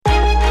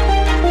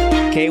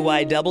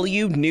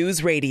KYW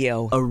News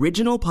Radio.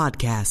 Original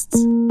podcasts.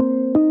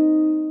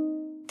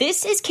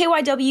 This is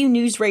KYW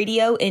News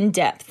Radio In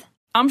Depth.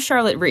 I'm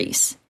Charlotte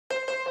Reese.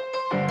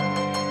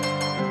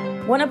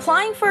 When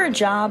applying for a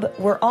job,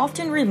 we're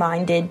often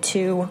reminded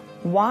to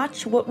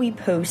watch what we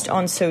post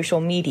on social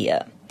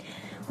media,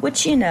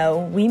 which,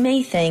 we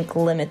may think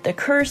limit the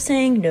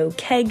cursing, no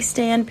keg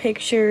stand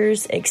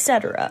pictures,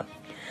 etc.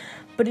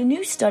 But a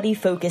new study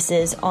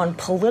focuses on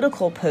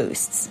political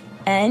posts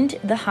and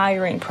the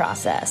hiring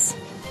process.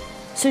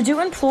 So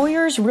do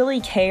employers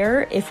really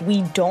care if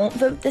we don't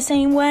vote the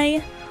same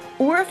way?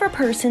 Or if a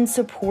person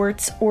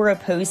supports or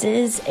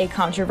opposes a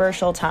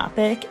controversial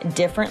topic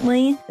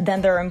differently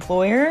than their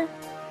employer?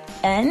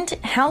 And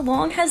how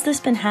long has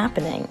this been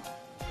happening?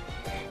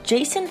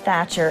 Jason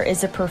Thatcher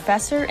is a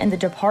professor in the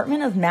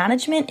Department of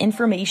Management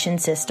Information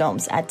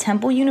Systems at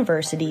Temple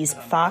University's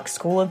Fox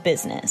School of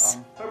Business.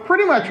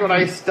 Pretty much what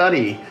I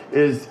study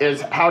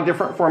is how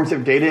different forms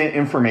of data and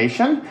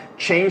information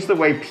change the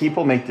way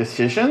people make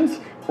decisions,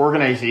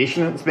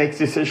 organizations make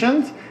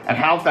decisions, and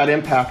how that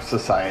impacts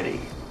society.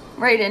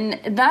 Right,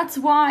 and that's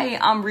why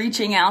I'm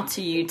reaching out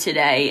to you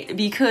today,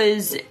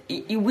 because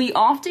we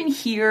often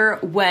hear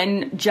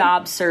when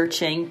job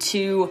searching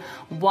to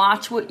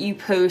watch what you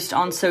post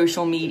on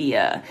social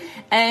media.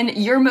 And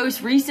your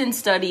most recent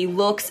study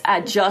looks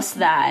at just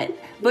that,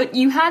 but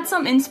you had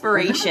some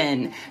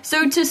inspiration.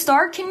 So to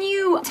start, can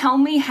you tell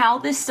me how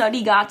this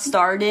study got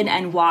started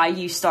and why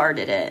you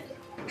started it?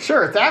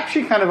 Sure, it's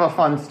actually kind of a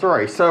fun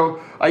story. So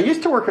I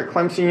used to work at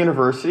Clemson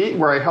University,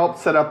 where I helped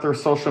set up their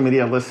social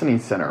media listening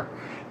center.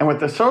 And what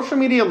the Social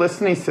Media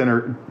Listening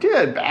Center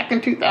did back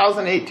in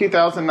 2008,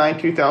 2009,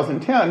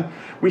 2010,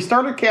 we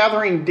started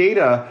gathering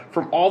data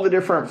from all the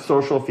different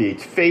social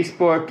feeds,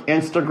 Facebook,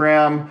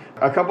 Instagram,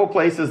 a couple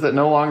places that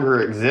no longer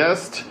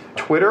exist,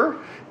 Twitter.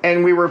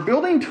 And we were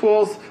building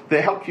tools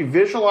that help you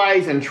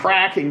visualize and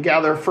track and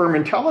gather firm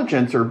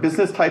intelligence or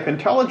business type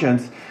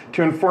intelligence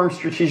to inform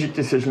strategic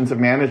decisions of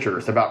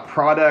managers about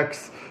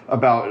products,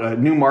 about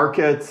new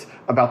markets,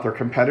 about their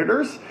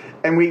competitors.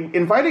 And we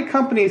invited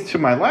companies to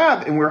my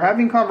lab, and we were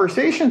having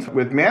conversations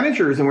with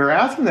managers, and we were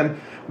asking them,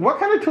 what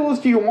kind of tools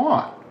do you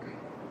want?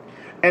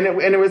 And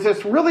it was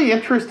this really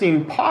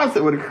interesting pause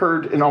that would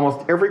occur in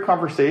almost every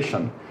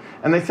conversation.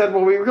 And they said,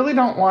 well, we really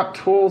don't want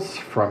tools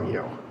from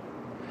you.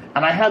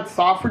 And I had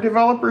software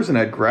developers, and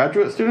I had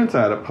graduate students,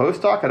 I had a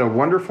postdoc, I had a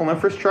wonderful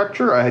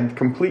infrastructure, I had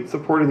complete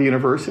support of the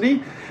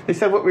university. They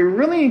said, what we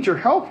really need your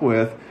help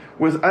with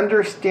was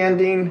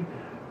understanding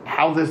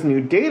how this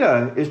new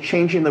data is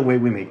changing the way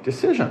we make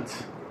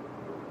decisions.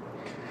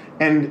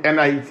 And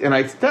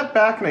I stepped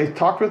back and I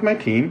talked with my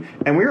team,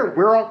 and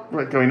we're all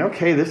going,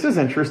 okay, this is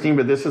interesting,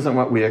 but this isn't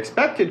what we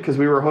expected, because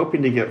we were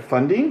hoping to get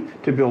funding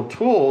to build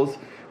tools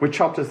which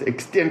helped us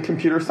extend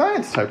computer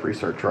science type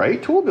research,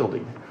 right? Tool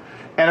building.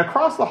 And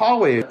across the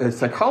hallway, a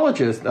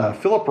psychologist,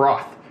 Philip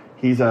Roth,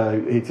 he's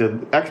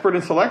an expert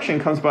in selection,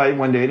 comes by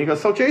one day and he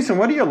goes, so Jason,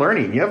 what are you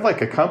learning? You have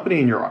like a company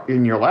in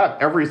your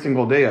lab every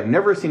single day. I've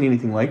never seen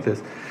anything like this.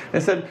 And I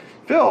said,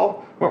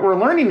 Phil, what we're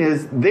learning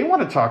is they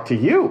want to talk to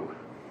you.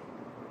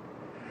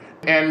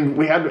 And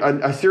we had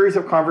a series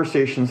of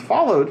conversations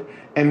followed.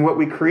 And what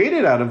we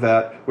created out of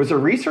that was a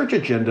research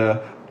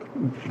agenda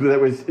that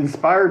was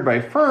inspired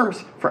by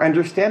firms for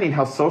understanding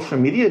how social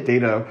media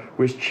data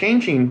was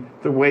changing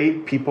the way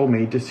people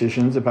made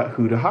decisions about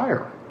who to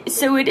hire.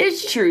 So it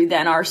is true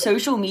then our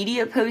social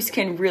media posts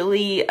can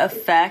really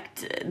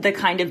affect the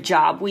kind of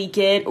job we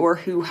get or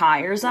who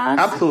hires us?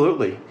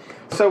 Absolutely.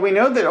 So we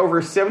know that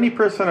over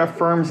 70% of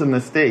firms in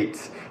the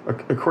States,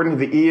 according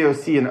to the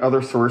EEOC and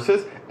other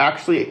sources,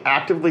 actually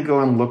actively go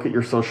and look at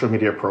your social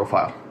media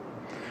profile.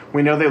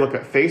 We know they look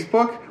at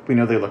Facebook. We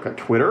know they look at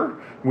Twitter.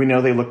 We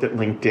know they looked at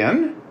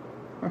LinkedIn.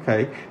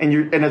 Okay, and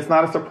it's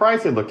not a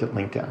surprise they looked at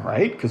LinkedIn,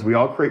 right? Because we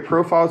all create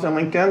profiles on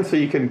LinkedIn, so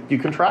you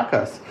can track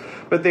us.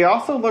 But they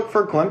also look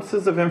for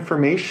glimpses of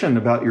information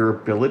about your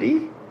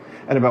ability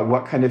and about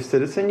what kind of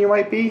citizen you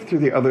might be through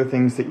the other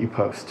things that you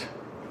post.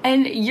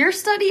 And your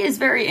study is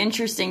very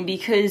interesting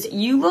because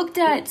you looked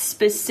at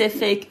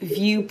specific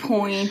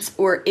viewpoints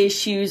or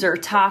issues or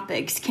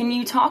topics. Can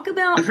you talk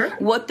about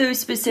what those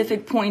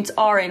specific points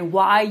are and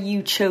why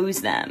you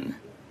chose them?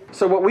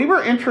 So what we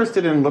were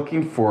interested in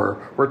looking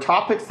for were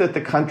topics that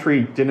the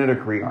country didn't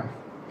agree on.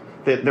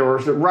 That there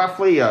was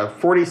roughly a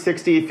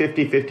 40-60,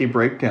 50-50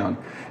 breakdown.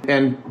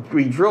 And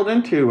we drilled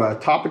into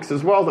topics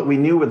as well that we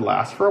knew would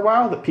last for a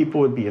while, that people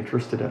would be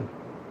interested in.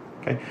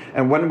 Okay.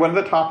 And one of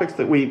the topics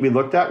that we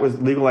looked at was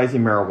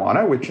legalizing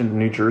marijuana, which in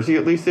New Jersey,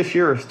 at least this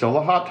year, is still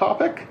a hot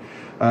topic.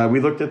 We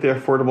looked at the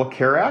Affordable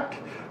Care Act.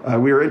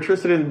 We were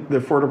interested in the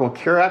Affordable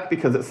Care Act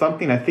because it's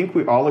something I think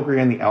we all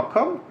agree on the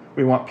outcome.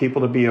 We want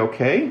people to be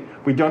okay.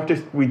 We don't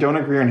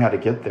agree on how to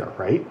get there,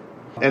 right?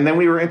 And then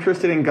we were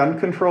interested in gun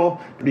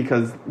control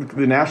because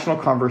the national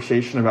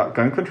conversation about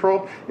gun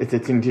control it's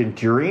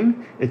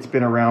enduring. It's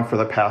been around for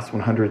the past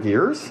 100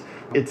 years.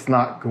 It's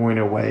not going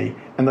away.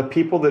 And the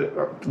people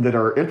that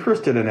are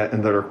interested in it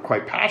and that are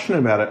quite passionate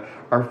about it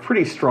are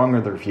pretty strong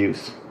in their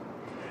views.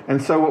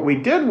 And so what we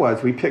did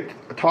was we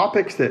picked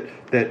topics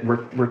that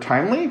were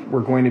timely,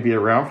 were going to be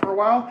around for a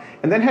while,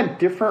 and then had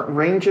different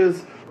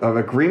ranges of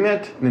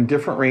agreement and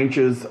different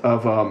ranges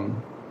of,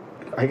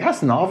 I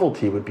guess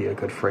novelty would be a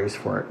good phrase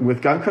for it.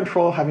 With gun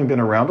control having been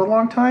around a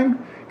long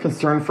time,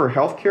 concern for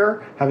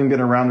healthcare having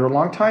been around for a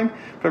long time,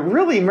 but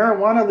really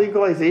marijuana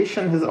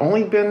legalization has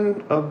only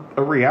been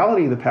a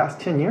reality the past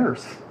 10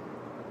 years.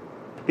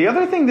 The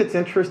other thing that's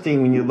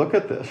interesting when you look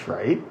at this,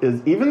 right,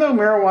 is even though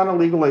marijuana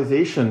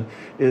legalization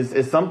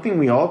is something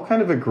we all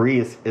kind of agree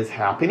is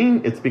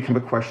happening, it's become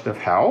a question of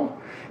how.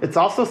 It's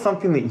also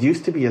something that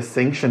used to be a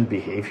sanctioned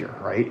behavior,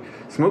 right?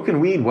 Smoking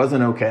weed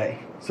wasn't okay,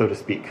 so to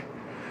speak.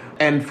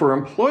 And for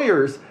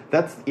employers,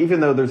 that's even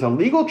though there's a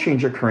legal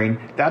change occurring,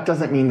 that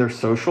doesn't mean their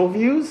social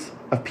views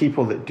of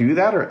people that do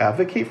that or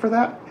advocate for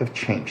that have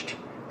changed.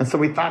 And so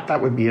we thought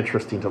that would be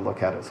interesting to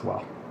look at as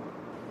well.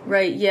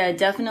 Right, yeah,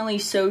 definitely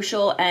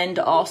social and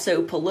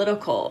also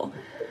political.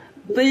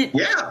 But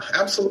yeah,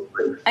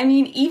 absolutely. I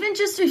mean, even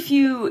just a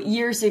few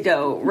years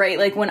ago, right,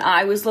 like when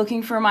I was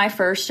looking for my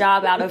first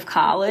job out of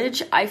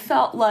college, I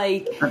felt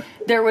like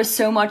there was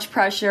so much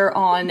pressure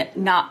on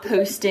not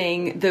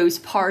posting those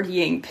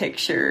partying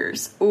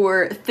pictures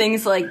or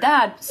things like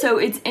that. So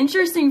it's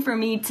interesting for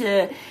me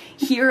to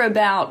hear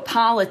about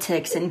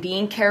politics and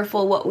being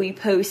careful what we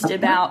post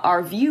about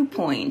our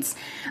viewpoints.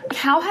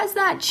 How has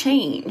that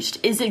changed?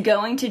 Is it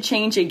going to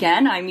change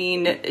again? I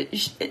mean,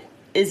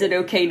 is it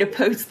okay to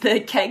post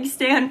the keg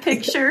stand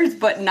pictures,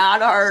 but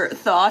not our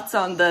thoughts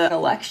on the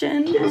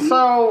election?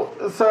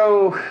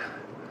 So,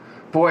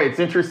 boy, it's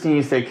interesting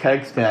you say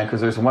keg stand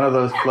because there's one of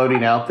those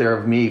floating out there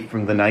of me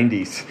from the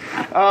 90s.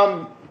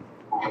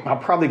 I'll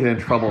probably get in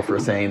trouble for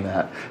saying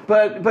that.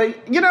 But I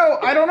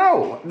don't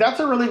know. That's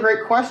a really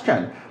great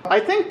question. I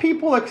think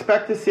people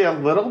expect to see a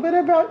little bit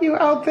about you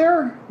out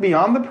there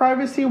beyond the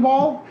privacy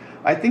wall.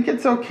 I think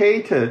it's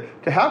okay to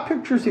have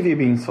pictures of you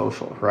being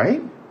social,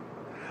 right?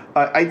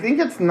 I think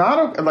it's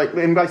not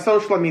and by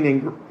social I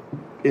mean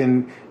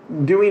in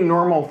doing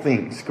normal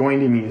things, going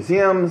to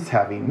museums,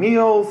 having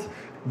meals,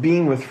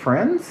 being with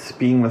friends,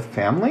 being with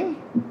family.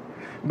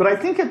 But I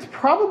think it's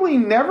probably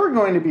never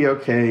going to be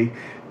okay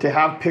to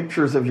have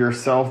pictures of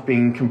yourself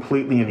being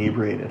completely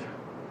inebriated,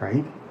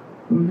 right?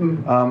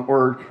 Mm-hmm.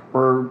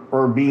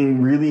 Or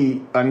being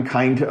really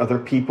unkind to other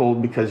people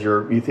because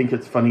you think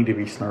it's funny to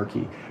be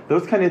snarky.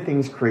 Those kind of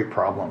things create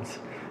problems.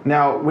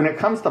 Now, when it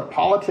comes to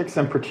politics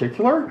in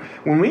particular,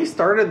 when we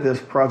started this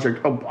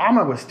project,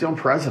 Obama was still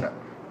president.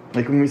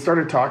 Like when we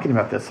started talking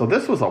about this. So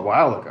this was a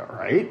while ago,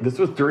 right? This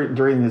was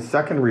during his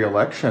second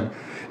re-election.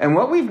 And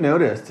what we've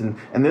noticed,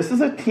 and this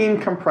is a team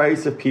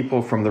comprised of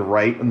people from the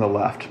right and the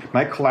left.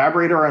 My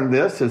collaborator on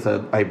this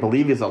I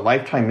believe he's a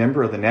lifetime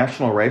member of the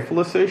National Rifle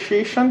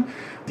Association.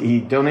 He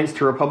donates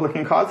to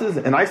Republican causes.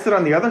 And I sit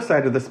on the other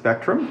side of the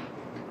spectrum.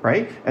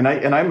 Right, I'm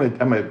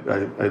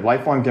a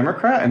lifelong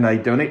Democrat, and I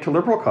donate to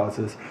liberal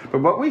causes.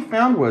 But what we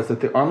found was that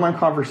the online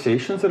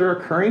conversations that are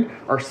occurring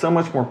are so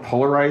much more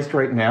polarized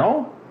right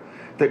now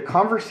that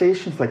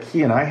conversations like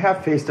he and I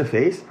have face to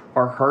face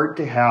are hard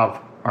to have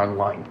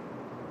online.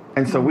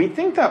 And so we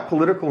think that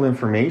political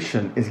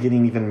information is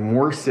getting even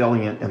more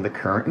salient in the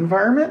current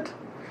environment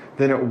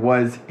than it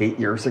was 8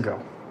 years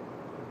ago.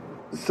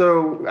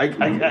 So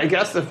I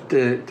guess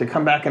to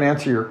come back and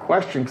answer your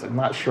question, because I'm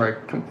not sure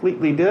I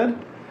completely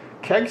did.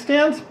 Keg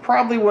stands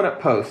probably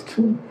wouldn't post.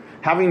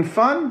 Having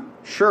fun,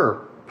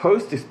 sure,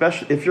 post.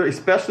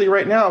 Especially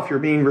right now if you're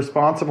being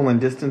responsible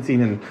and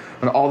distancing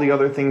and all the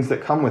other things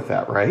that come with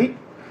that, right?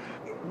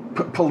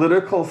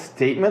 Political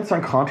statements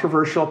on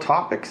controversial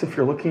topics, if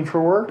you're looking for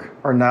work,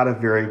 are not a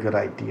very good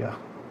idea.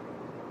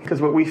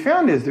 Because what we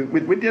found is that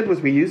what we did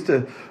was we used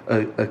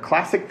a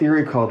classic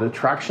theory called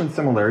attraction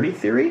similarity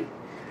theory.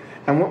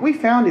 And what we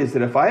found is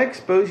that if I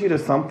expose you to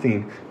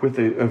something with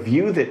a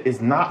view that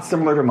is not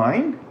similar to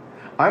mine,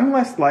 I'm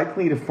less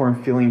likely to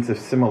form feelings of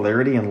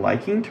similarity and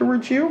liking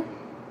towards you.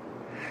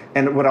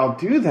 And what I'll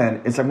do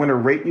then is I'm going to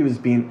rate you as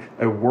being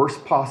a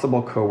worst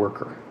possible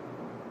coworker.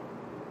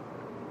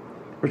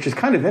 Which is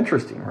kind of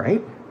interesting,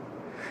 right?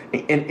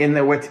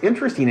 And what's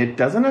interesting, it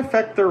doesn't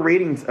affect their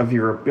ratings of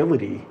your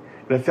ability.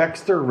 It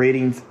affects their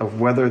ratings of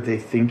whether they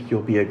think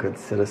you'll be a good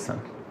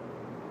citizen.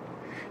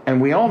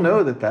 And we all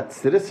know that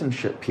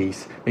citizenship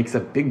piece makes a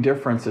big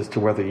difference as to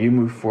whether you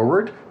move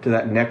forward to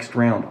that next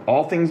round.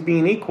 All things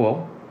being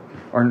equal,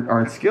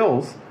 or in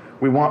skills,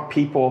 we want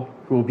people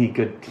who will be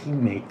good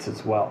teammates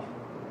as well.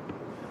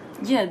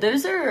 Yeah,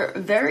 those are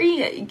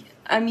very,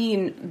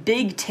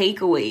 big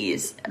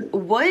takeaways.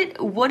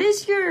 What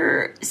is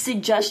your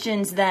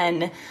suggestions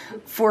then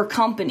for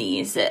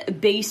companies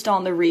based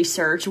on the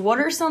research? What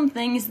are some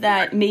things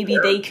that maybe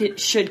they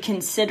should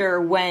consider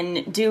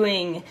when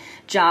doing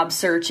job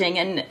searching?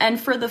 And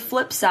for the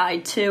flip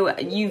side too,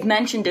 you've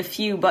mentioned a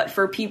few, but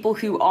for people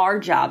who are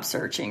job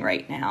searching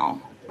right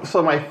now.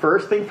 So my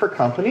first thing for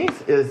companies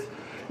is,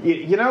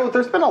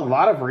 there's been a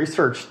lot of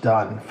research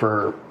done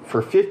for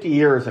 50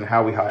 years in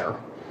how we hire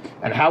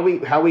and how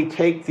we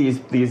take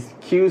these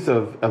cues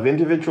of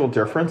individual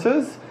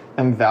differences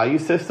and value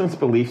systems,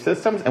 belief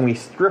systems, and we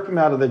strip them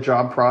out of the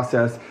job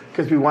process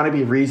because we want to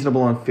be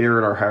reasonable and fair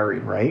in our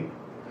hiring, right?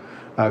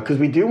 Because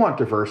we do want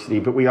diversity,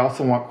 but we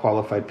also want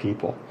qualified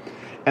people.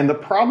 And the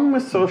problem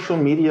with social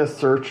media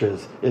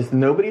searches is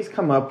nobody's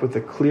come up with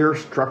a clear,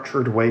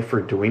 structured way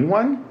for doing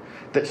one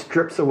that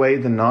strips away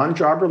the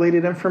non-job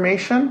related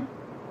information,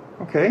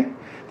 okay,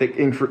 that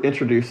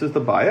introduces the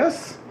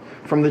bias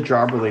from the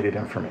job related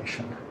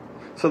information.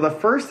 So the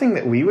first thing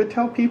that we would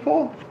tell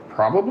people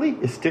probably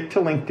is stick to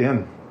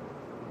LinkedIn.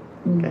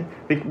 Okay?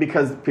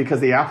 Because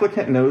the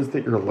applicant knows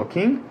that you're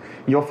looking.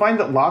 You'll find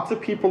that lots of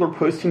people are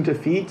posting to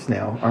feeds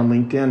now on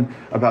LinkedIn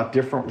about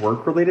different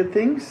work-related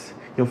things.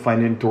 You'll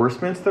find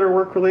endorsements that are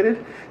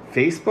work-related.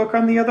 Facebook,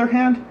 on the other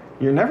hand,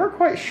 you're never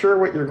quite sure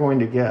what you're going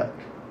to get,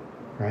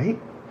 right?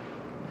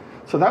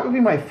 So that would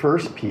be my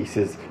first piece,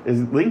 is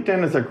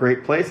LinkedIn is a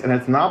great place, and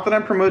it's not that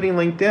I'm promoting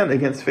LinkedIn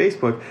against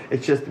Facebook,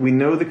 it's just we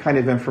know the kind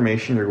of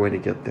information you're going to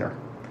get there.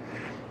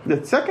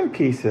 The second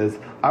piece is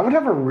I would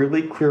have a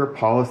really clear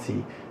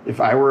policy if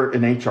I were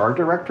an HR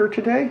director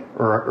today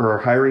or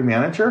a hiring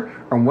manager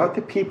on what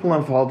the people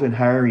involved in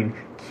hiring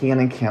can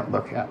and can't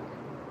look at.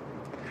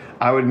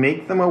 I would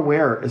make them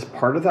aware as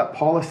part of that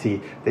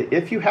policy that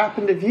if you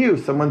happen to view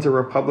someone's a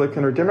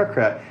Republican or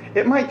Democrat,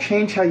 it might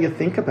change how you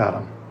think about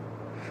them.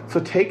 So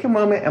take a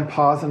moment and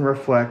pause and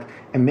reflect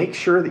and make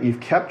sure that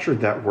you've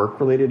captured that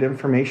work-related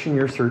information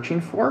you're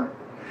searching for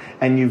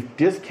and you've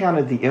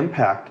discounted the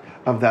impact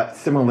of that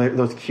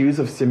those cues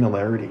of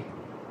similarity,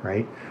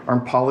 right?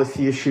 On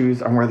policy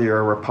issues, on whether you're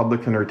a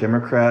Republican or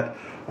Democrat,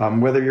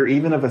 whether you're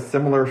even of a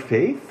similar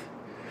faith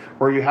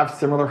or you have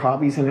similar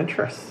hobbies and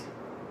interests,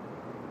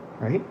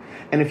 right?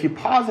 And if you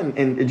pause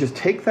and just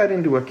take that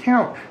into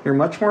account, you're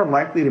much more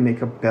likely to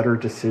make a better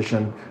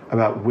decision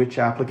about which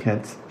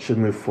applicants should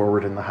move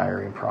forward in the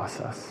hiring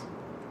process.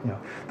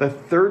 The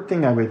third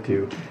thing I would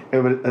do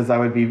is I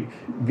would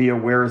be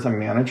aware as a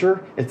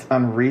manager, it's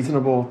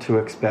unreasonable to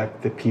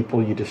expect the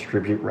people you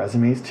distribute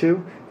resumes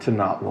to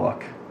not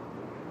look.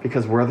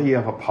 Because whether you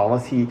have a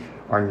policy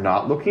or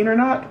not looking or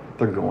not,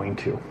 they're going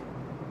to.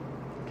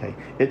 Okay.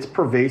 It's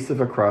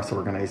pervasive across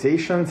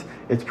organizations,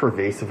 it's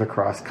pervasive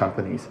across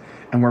companies.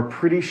 And we're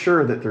pretty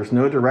sure that there's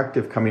no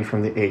directive coming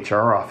from the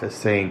HR office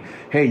saying,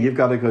 hey, you've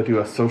got to go do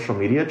a social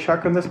media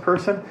check on this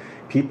person.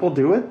 People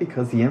do it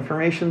because the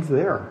information's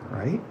there,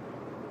 right?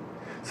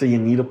 So you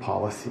need a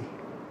policy.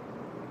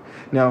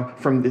 Now,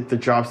 from the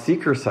job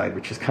seeker side,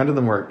 which is kind of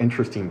the more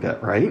interesting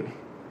bit, right?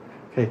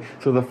 Okay,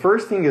 so the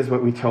first thing is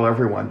what we tell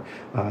everyone,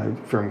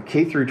 from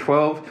K through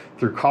 12,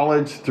 through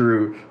college,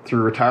 through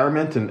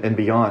retirement and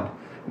beyond.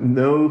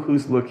 Know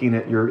who's looking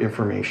at your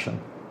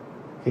information.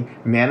 Okay?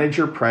 Manage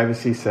your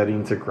privacy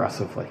settings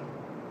aggressively.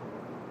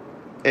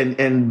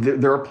 And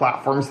there are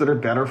platforms that are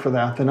better for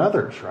that than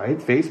others, right?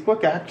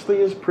 Facebook actually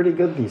is pretty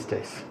good these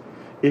days.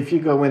 If you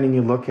go in and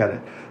you look at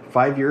it.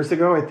 5 years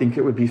ago, I think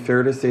it would be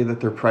fair to say that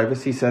their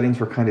privacy settings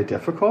were kind of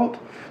difficult,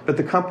 but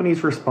the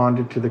companies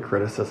responded to the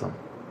criticism.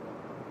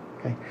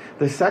 Okay.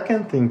 The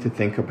second thing to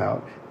think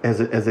about as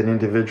an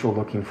individual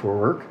looking for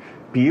work,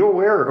 be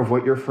aware of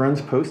what your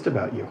friends post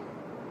about you.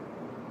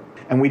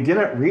 And we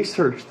didn't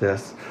research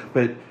this,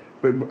 but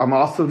I'm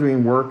also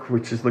doing work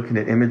which is looking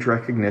at image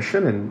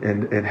recognition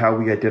and how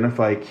we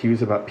identify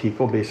cues about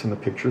people based on the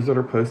pictures that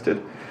are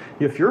posted.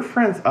 If your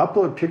friends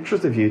upload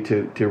pictures of you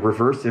to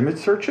reverse image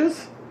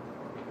searches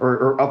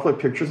or upload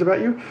pictures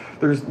about you,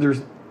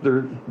 there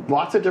are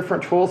lots of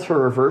different tools for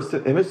reverse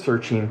image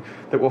searching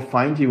that will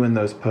find you in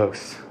those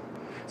posts.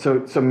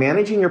 So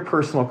managing your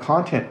personal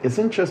content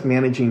isn't just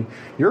managing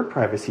your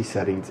privacy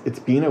settings, it's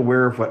being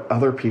aware of what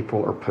other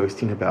people are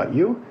posting about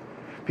you.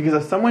 Because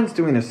if someone's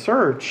doing a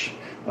search,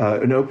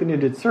 an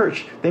open-ended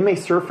search, they may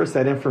surface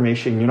that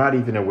information you're not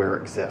even aware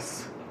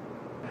exists.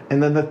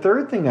 And then the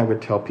third thing I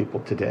would tell people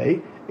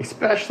today,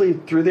 especially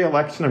through the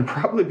election and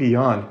probably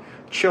beyond,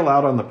 chill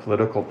out on the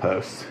political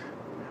posts.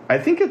 I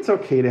think it's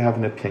okay to have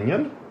an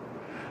opinion.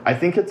 I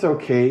think it's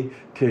okay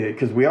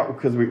because we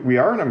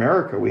are in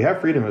America, we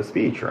have freedom of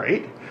speech,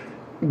 right?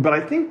 But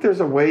I think there's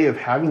a way of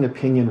having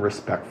opinion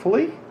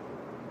respectfully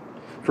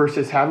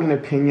versus having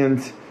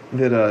opinions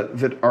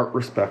that aren't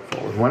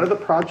respectful. And one of the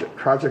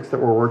projects that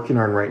we're working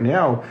on right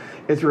now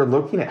is we're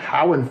looking at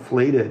how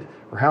inflated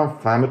or how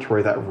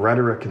inflammatory that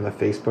rhetoric in the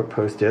Facebook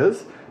post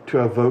is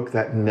to evoke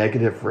that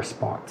negative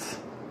response.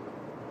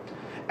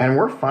 And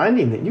we're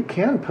finding that you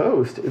can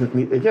post,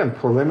 again,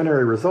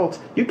 preliminary results,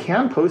 you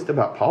can post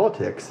about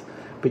politics,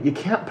 but you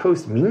can't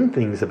post mean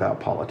things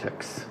about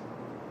politics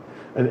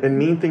and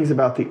mean things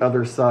about the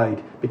other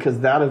side because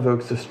that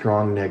evokes a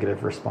strong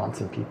negative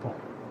response in people.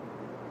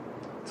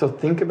 So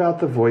think about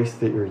the voice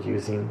that you're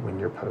using when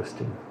you're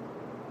posting.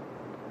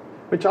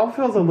 Which all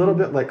feels a little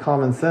bit like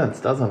common sense,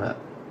 doesn't it?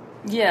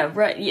 Yeah,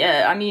 right.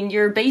 Yeah, I mean,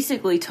 you're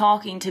basically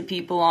talking to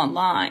people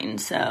online,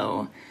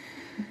 so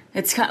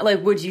it's kind of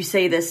like, would you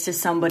say this to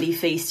somebody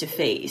face to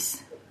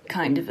face,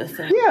 kind of a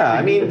thing? Yeah,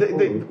 I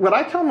mean, what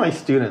I tell my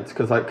students,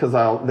 because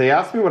they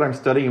ask me what I'm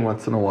studying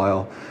once in a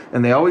while,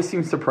 and they always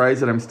seem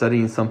surprised that I'm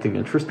studying something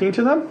interesting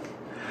to them.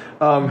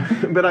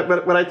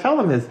 But what I tell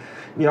them is,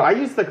 I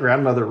use the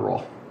grandmother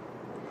rule.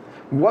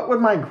 What would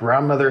my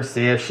grandmother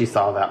say if she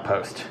saw that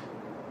post?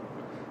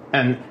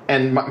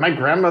 And my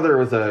grandmother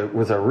was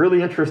a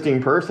really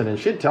interesting person, and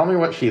she'd tell me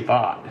what she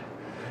thought.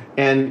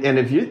 And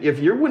if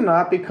you would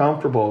not be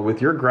comfortable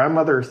with your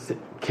grandmother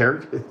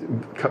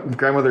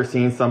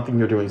seeing something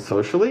you're doing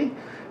socially,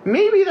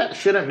 maybe that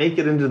shouldn't make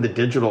it into the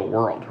digital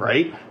world,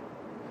 right?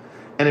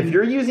 And if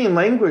you're using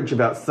language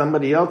about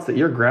somebody else that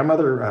your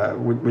grandmother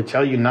would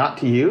tell you not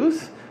to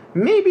use,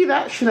 maybe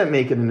that shouldn't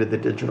make it into the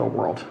digital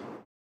world.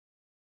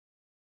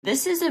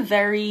 This is a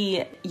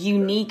very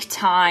unique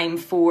time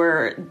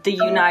for the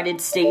United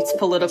States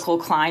political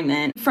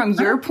climate. From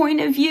your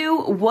point of view,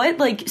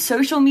 what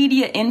social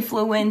media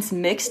influence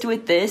mixed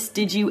with this,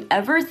 did you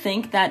ever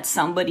think that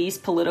somebody's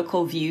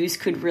political views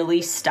could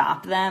really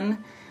stop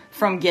them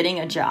from getting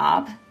a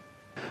job?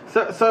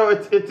 So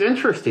it's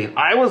interesting.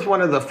 I was one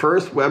of the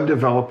first web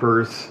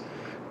developers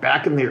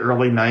back in the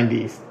early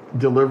 90s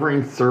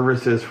delivering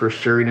services for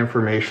sharing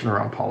information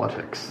around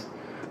politics.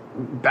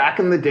 Back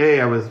in the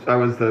day, I was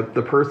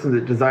the person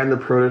that designed the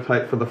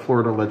prototype for the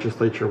Florida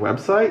legislature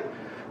website.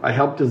 I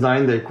helped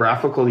design the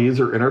graphical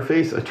user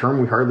interface, a term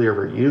we hardly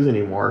ever use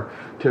anymore,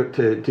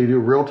 to do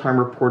real-time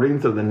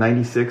reportings of the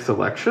 96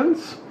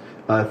 elections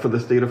for the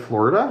state of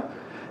Florida.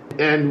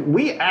 And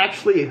we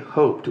actually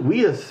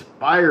we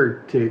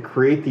aspired to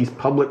create these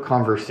public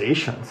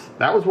conversations.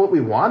 That was what we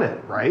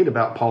wanted, right,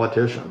 about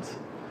politicians.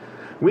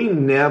 We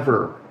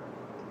never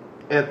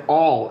at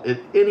all, at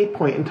any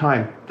point in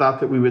time, thought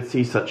that we would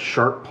see such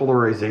sharp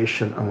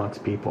polarization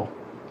amongst people.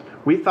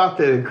 We thought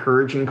that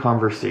encouraging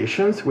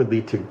conversations would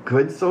lead to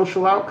good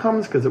social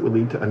outcomes because it would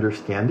lead to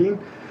understanding,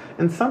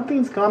 and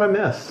something's gone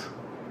amiss.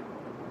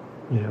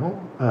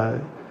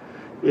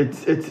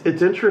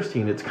 It's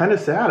interesting. It's kind of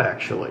sad,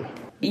 actually.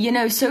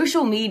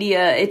 Social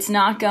media, it's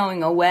not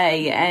going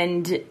away.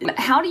 And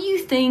how do you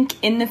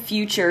think in the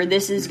future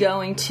this is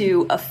going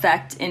to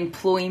affect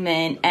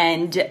employment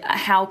and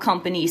how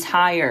companies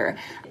hire?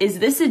 Is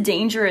this a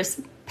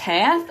dangerous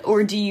path,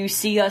 or do you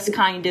see us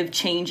kind of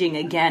changing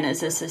again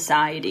as a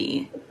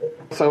society?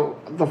 So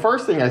the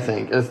first thing I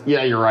think is,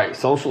 yeah, you're right.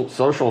 Social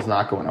is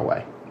not going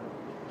away.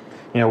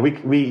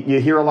 You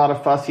hear a lot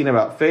of fussing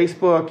about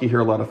Facebook. You hear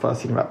a lot of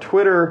fussing about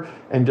Twitter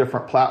and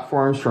different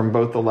platforms from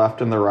both the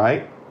left and the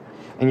right.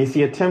 And you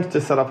see attempts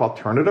to set up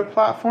alternative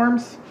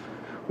platforms.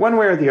 One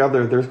way or the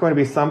other, there's going to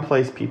be some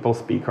place people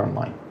speak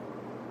online.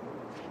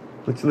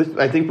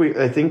 I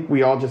think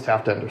we all just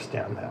have to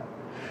understand that.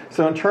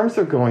 So in terms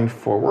of going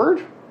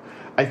forward,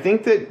 I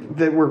think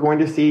that we're going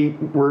to see,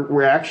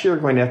 we're actually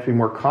going to have to be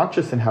more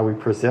conscious in how we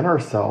present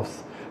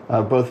ourselves,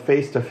 both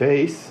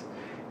face-to-face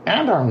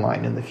and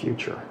online in the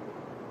future,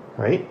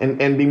 right?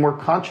 And be more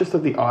conscious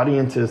of the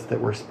audiences that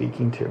we're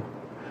speaking to.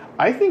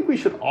 I think we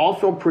should all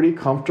feel pretty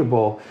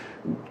comfortable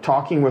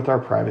talking with our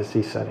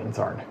privacy settings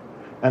on.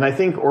 And I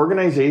think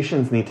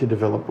organizations need to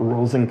develop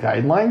rules and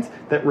guidelines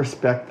that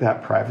respect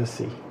that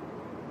privacy.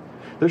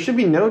 There should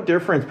be no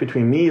difference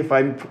between me if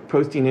I'm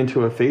posting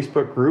into a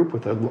Facebook group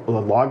with a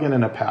login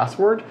and a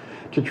password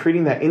to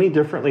treating that any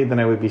differently than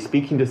I would be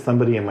speaking to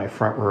somebody in my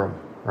front room,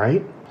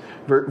 right?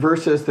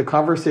 Versus the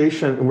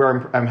conversation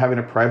where I'm having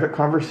a private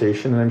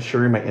conversation and I'm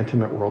sharing my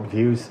intimate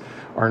worldviews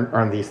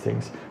on these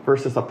things.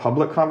 Versus a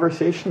public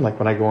conversation, like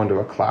when I go into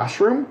a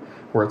classroom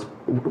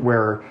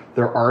where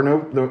there are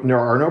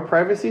no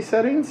privacy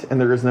settings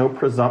and there is no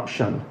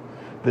presumption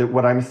that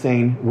what I'm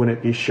saying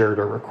wouldn't be shared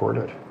or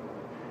recorded.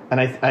 And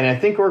I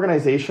think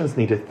organizations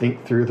need to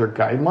think through their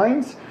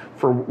guidelines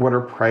for what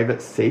are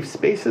private safe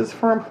spaces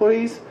for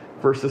employees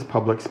versus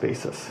public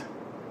spaces.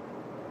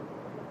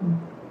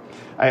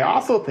 I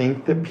also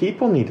think that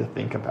people need to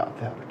think about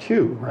that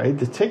too,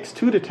 right? It takes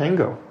two to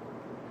tango.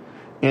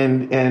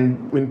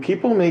 And when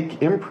people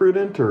make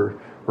imprudent or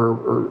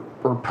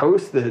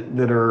posts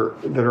that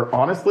are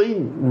honestly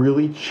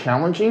really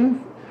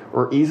challenging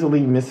or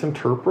easily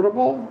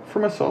misinterpretable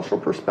from a social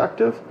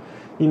perspective,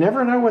 you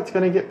never know what's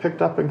going to get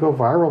picked up and go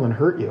viral and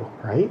hurt you,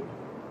 right?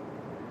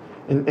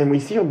 And we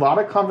see a lot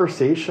of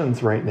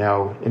conversations right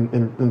now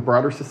in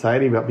broader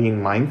society about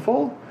being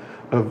mindful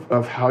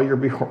of how you're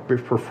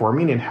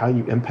performing and how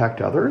you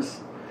impact others.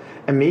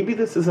 And maybe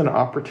this is an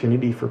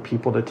opportunity for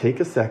people to take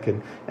a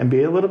second and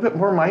be a little bit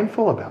more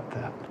mindful about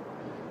that.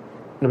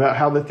 About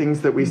how the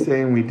things that we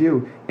say and we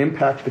do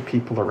impact the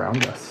people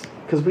around us.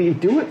 Because we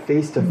do it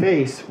face to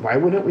face, why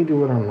wouldn't we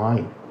do it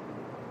online?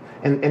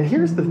 And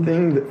here's the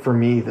thing that for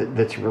me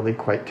that's really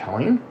quite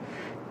telling,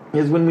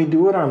 is when we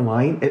do it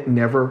online, it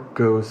never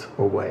goes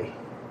away.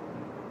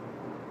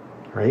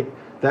 Right?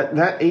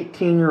 That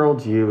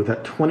 18-year-old you,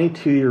 that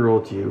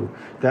 22-year-old you,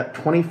 that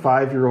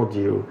 25-year-old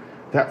you,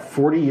 that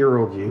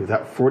 40-year-old you,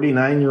 that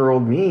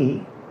 49-year-old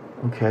me,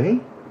 okay?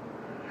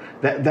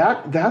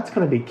 That's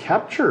going to be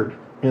captured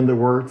in the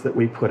words that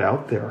we put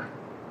out there.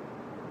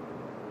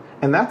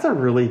 And that's a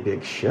really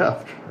big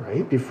shift,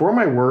 right? Before,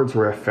 my words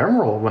were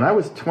ephemeral. When I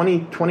was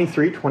 20,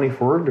 23,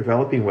 24,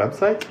 developing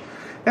websites,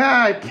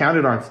 I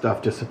counted on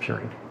stuff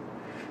disappearing.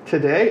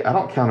 Today, I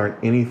don't count on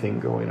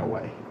anything going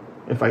away.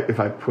 if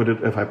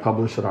I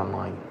publish it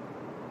online.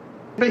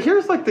 But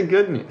here's like the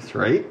good news,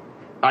 right?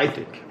 I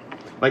think,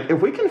 like,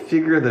 if we can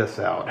figure this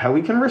out, how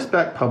we can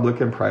respect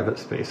public and private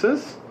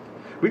spaces,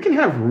 we can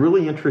have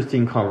really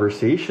interesting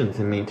conversations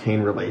and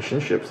maintain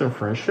relationships and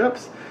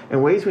friendships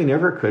in ways we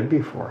never could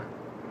before.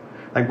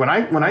 Like when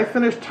I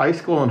finished high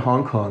school in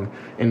Hong Kong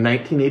in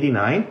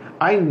 1989,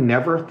 I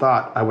never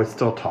thought I would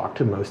still talk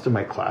to most of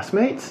my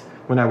classmates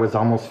when I was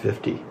almost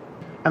 50.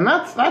 And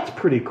that's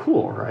pretty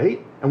cool, right?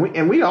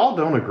 And we all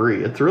don't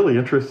agree. It's really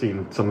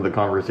interesting, some of the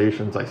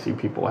conversations I see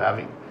people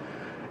having.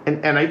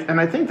 And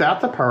I think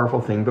that's a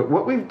powerful thing. But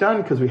what we've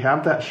done, because we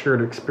have that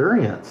shared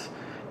experience,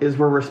 is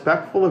we're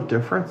respectful of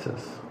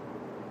differences.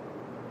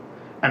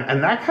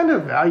 And that kind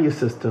of value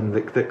system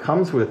that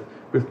comes with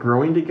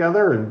growing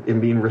together and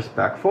being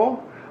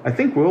respectful, I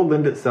think will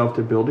lend itself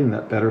to building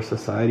that better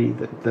society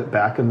that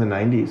back in the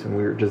 90s when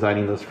we were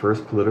designing those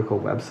first political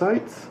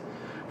websites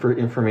for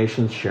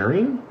information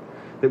sharing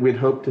that we'd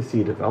hoped to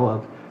see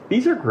develop.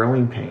 These are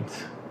growing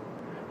pains.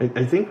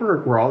 I think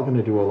we're all going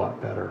to do a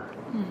lot better.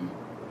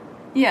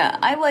 Yeah,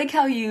 I like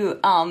how you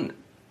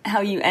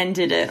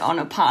ended it on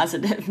a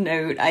positive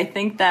note. I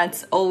think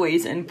that's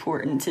always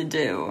important to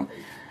do.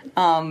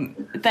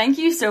 Thank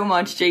you so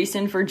much,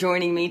 Jason, for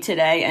joining me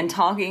today and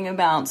talking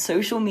about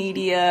social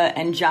media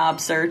and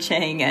job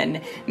searching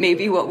and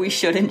maybe what we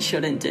should and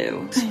shouldn't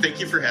do. Thank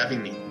you for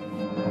having me.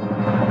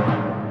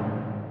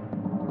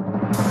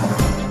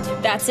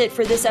 That's it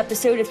for this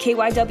episode of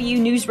KYW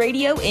News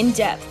Radio In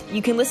Depth.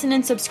 You can listen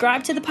and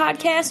subscribe to the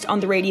podcast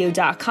on the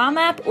radio.com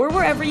app or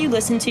wherever you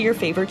listen to your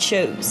favorite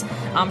shows.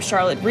 I'm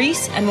Charlotte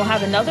Reese, and we'll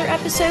have another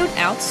episode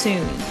out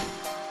soon.